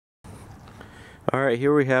Alright,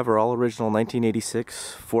 here we have our all original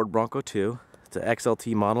 1986 Ford Bronco 2. It's an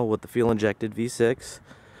XLT model with the fuel injected V6.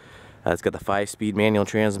 It's got the 5-speed manual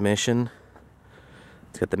transmission.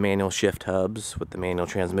 It's got the manual shift hubs with the manual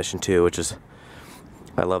transmission too, which is,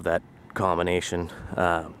 I love that combination.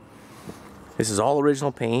 This is all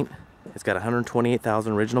original paint. It's got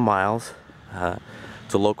 128,000 original miles.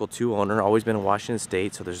 It's a local 2 owner, always been in Washington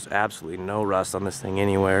State, so there's absolutely no rust on this thing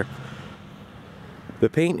anywhere. The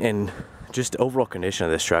paint and just overall condition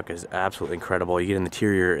of this truck is absolutely incredible. You get in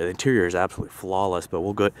the interior is absolutely flawless, but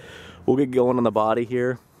we'll get going on the body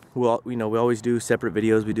here. We always do separate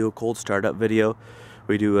videos. We do a cold startup video.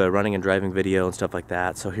 We do a running and driving video and stuff like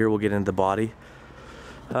that. So here we'll get into the body.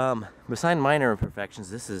 Besides minor imperfections,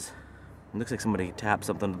 looks like somebody tapped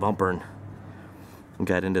something on the bumper and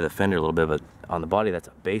got into the fender a little bit, but on the body that's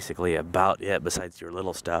basically about it besides your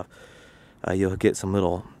little stuff. You'll get some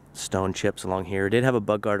little stone chips along here. It did have a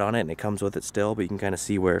bug guard on it and it comes with it still, but you can kind of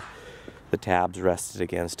see where the tabs rested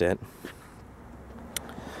against it.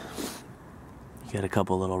 You got a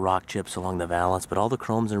couple little rock chips along the valance, but all the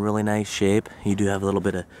chrome's in really nice shape. You do have a little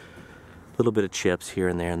bit of chips here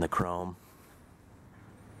and there in the chrome.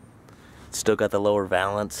 It's still got the lower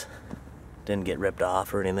valance, didn't get ripped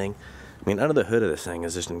off or anything. I mean, under the hood of this thing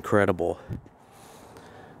is just incredible.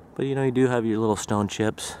 But you do have your little stone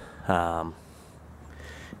chips.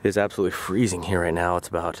 It is absolutely freezing here right now. It's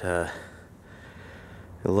about the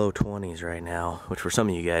low 20s right now, which for some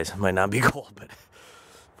of you guys might not be cold, but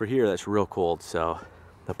for here that's real cold, so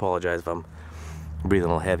I apologize if I'm breathing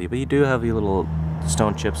a little heavy. But you do have your little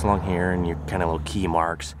stone chips along here and your kind of little key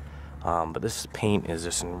marks. But this paint is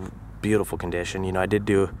just in beautiful condition. I did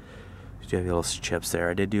have your little chips there.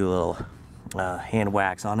 I did do a little hand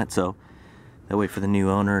wax on it, so that way for the new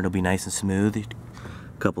owner it'll be nice and smooth.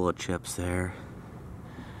 A couple of chips there.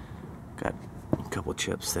 Got a couple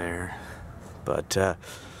chips there, but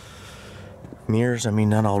mirrors, I mean,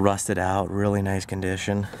 not all rusted out, really nice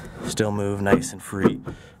condition, still move nice and free,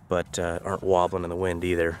 but aren't wobbling in the wind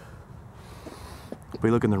either. If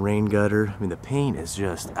we look in the rain gutter, I mean, the paint is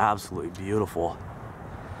just absolutely beautiful.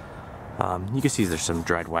 You can see there's some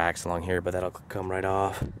dried wax along here, but that'll come right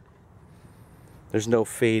off. There's no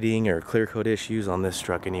fading or clear coat issues on this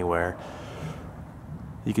truck anywhere.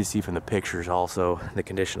 You can see from the pictures also the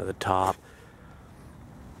condition of the top.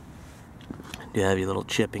 You have your little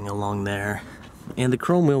chipping along there. And the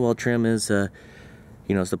chrome wheel well trim is,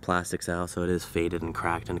 it's the plastic's out, so it is faded and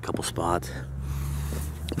cracked in a couple spots.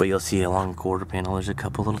 But you'll see along the quarter panel there's a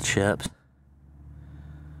couple little chips.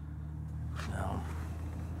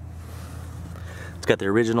 It's got the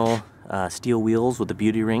original steel wheels with the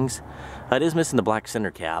beauty rings. It is missing the black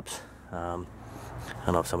center caps. I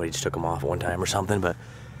don't know if somebody just took them off at one time or something, but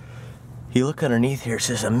you look underneath here, it's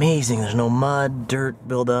just amazing. There's no mud, dirt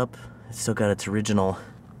buildup. It's still got its original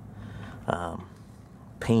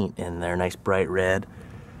paint in there, nice bright red.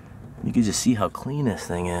 You can just see how clean this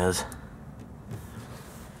thing is.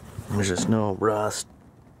 There's just no rust,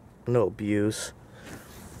 no abuse.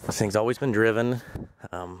 This thing's always been driven.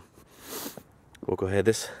 We'll go ahead,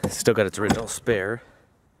 this still got its original spare.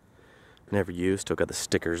 Never used, still got the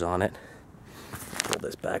stickers on it. Pull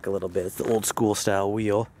this back a little bit. It's the old school style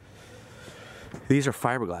wheel. These are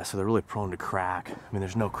fiberglass, so they're really prone to crack. I mean,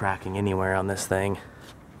 there's no cracking anywhere on this thing.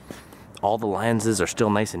 All the lenses are still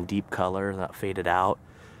nice and deep color, not faded out.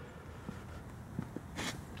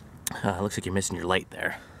 Looks like you're missing your light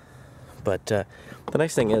there. But the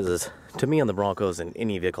nice thing is to me on the Broncos and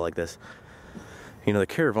any vehicle like this, the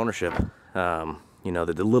care of ownership, the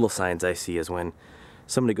little signs I see is when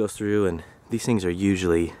somebody goes through and these things are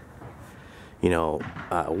usually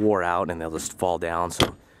wore out and they'll just fall down.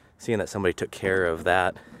 So seeing that somebody took care of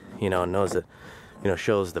that, knows that,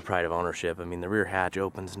 shows the pride of ownership. I mean, the rear hatch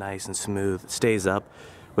opens nice and smooth. It stays up,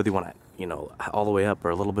 whether you want it, all the way up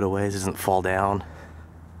or a little bit of ways, it doesn't fall down.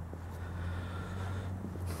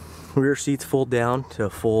 Rear seats fold down to a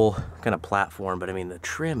full kind of platform, but I mean, the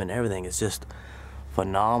trim and everything is just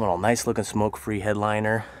phenomenal. Nice looking smoke-free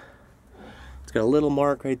headliner. It's got a little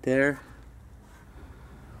mark right there.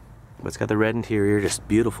 But it's got the red interior, just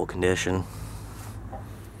beautiful condition.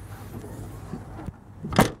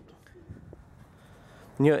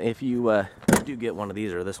 If you do get one of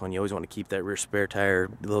these or this one, you always want to keep that rear spare tire,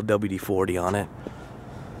 a little WD-40 on it.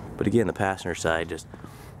 But again, the passenger side,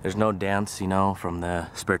 there's no dents, from the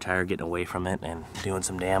spare tire getting away from it and doing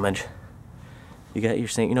some damage. You got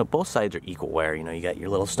your, both sides are equal wear. You got your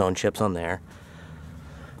little stone chips on there.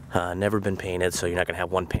 Never been painted, so you're not going to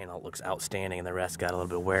have one panel that looks outstanding and the rest got a little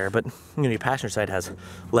bit of wear. But your passenger side has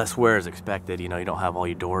less wear as expected. You don't have all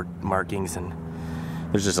your door markings, and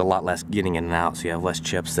there's just a lot less getting in and out, so you have less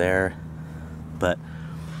chips there. but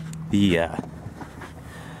the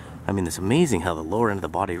I mean, it's amazing how the lower end of the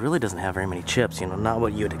body really doesn't have very many chips, you know, not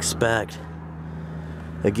what you'd expect.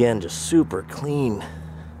 Again, just super clean.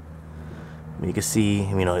 You can see,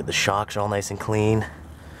 you know, the shocks are all nice and clean.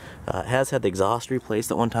 It has had the exhaust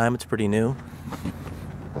replaced at one time. It's pretty new.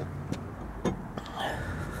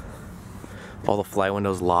 All the fly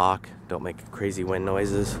windows lock, don't make crazy wind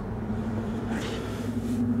noises.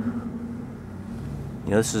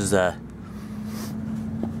 You know, this is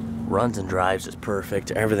runs and drives just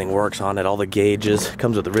perfect. Everything works on it. All the gauges.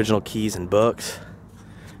 Comes with original keys and books.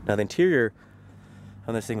 Now the interior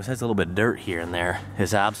on this thing, besides a little bit of dirt here and there,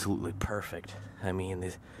 is absolutely perfect. I mean,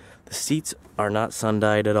 the seats are not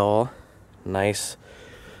sun-dyed at all. Nice,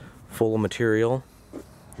 full material.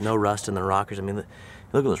 No rust in the rockers. I mean, look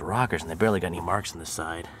at those rockers, and they barely got any marks on the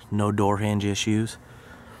side. No door hinge issues.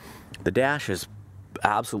 The dash is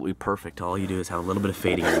absolutely perfect. All you do is have a little bit of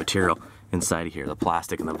fading of material inside of here. The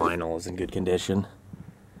plastic and the vinyl is in good condition.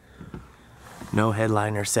 No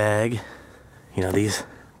headliner sag. You know, these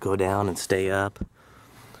go down and stay up.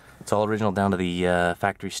 It's all original down to the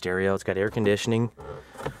factory stereo. It's got air conditioning.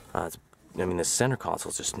 I mean, the center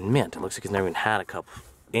console is just mint. It looks like it's never even had a cup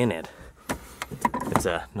in it. It's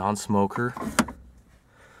a non-smoker.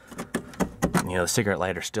 You know, the cigarette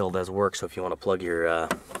lighter still does work, so if you want to plug your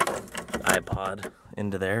iPod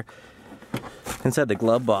into there. Inside the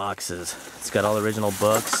glove box it's got all the original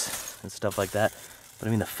books and stuff like that. But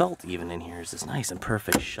I mean, the felt even in here is just nice and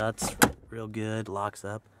perfect. Shuts real good, locks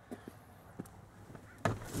up.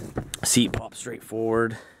 Seat pops straight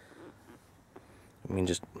forward. I mean,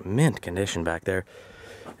 just mint condition back there.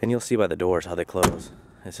 And you'll see by the doors how they close.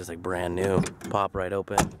 It's just like brand new. Pop right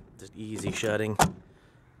open. Just easy shutting.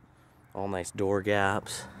 All nice door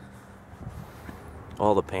gaps.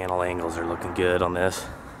 All the panel angles are looking good on this.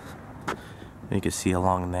 You can see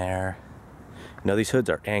along there. You know, these hoods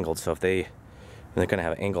are angled, so if they're gonna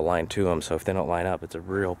have an angle line to them, so if they don't line up, it's a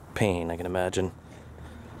real pain, I can imagine.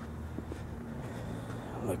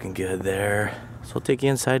 Looking good there. So I'll take you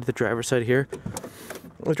inside to the driver's side here.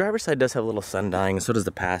 The driver's side does have a little sun dyeing, and so does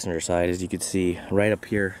the passenger side, as you can see right up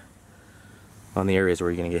here on the areas where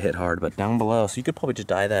you're gonna get hit hard. But down below, so you could probably just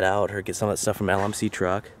dye that out or get some of that stuff from LMC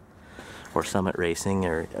Truck or Summit Racing,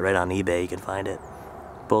 or right on eBay you can find it.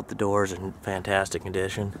 Both the doors are in fantastic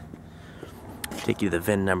condition. Take you to the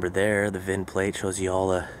VIN number there. The VIN plate shows you all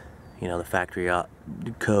the, you know, the factory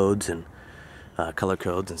codes and color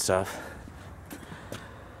codes and stuff.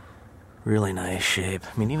 Really nice shape.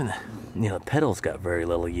 I mean, even the, you know, the pedals got very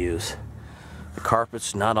little use. The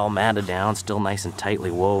carpet's not all matted down, still nice and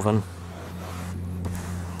tightly woven.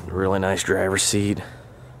 Really nice driver's seat.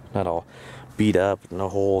 Not all beat up, no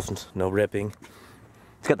holes, no ripping.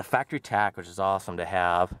 It's got the factory tack, which is awesome to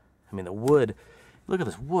have. I mean, the wood, look at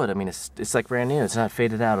this wood. I mean, it's like brand new. It's not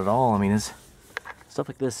faded out at all. I mean, it's stuff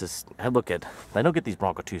like this is, I don't get these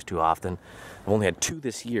Bronco 2s too often. I've only had 2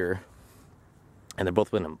 this year, and they're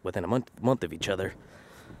both within a month of each other.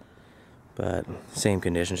 But same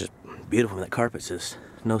condition, just beautiful. That carpet's just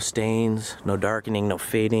no stains, no darkening, no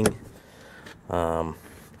fading. You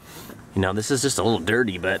know, this is just a little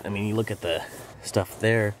dirty, but I mean, you look at the stuff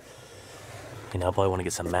there. You know, I probably want to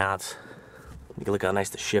get some mats. You can look how nice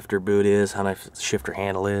the shifter boot is, how nice the shifter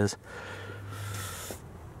handle is.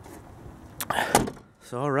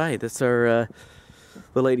 So, alright, that's our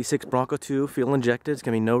little 86 Bronco 2 fuel injected. It's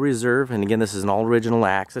going to be no reserve. And again, this is an all original,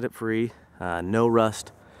 accident free, no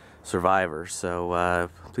rust Survivor. So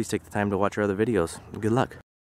please take the time to watch our other videos. Good luck.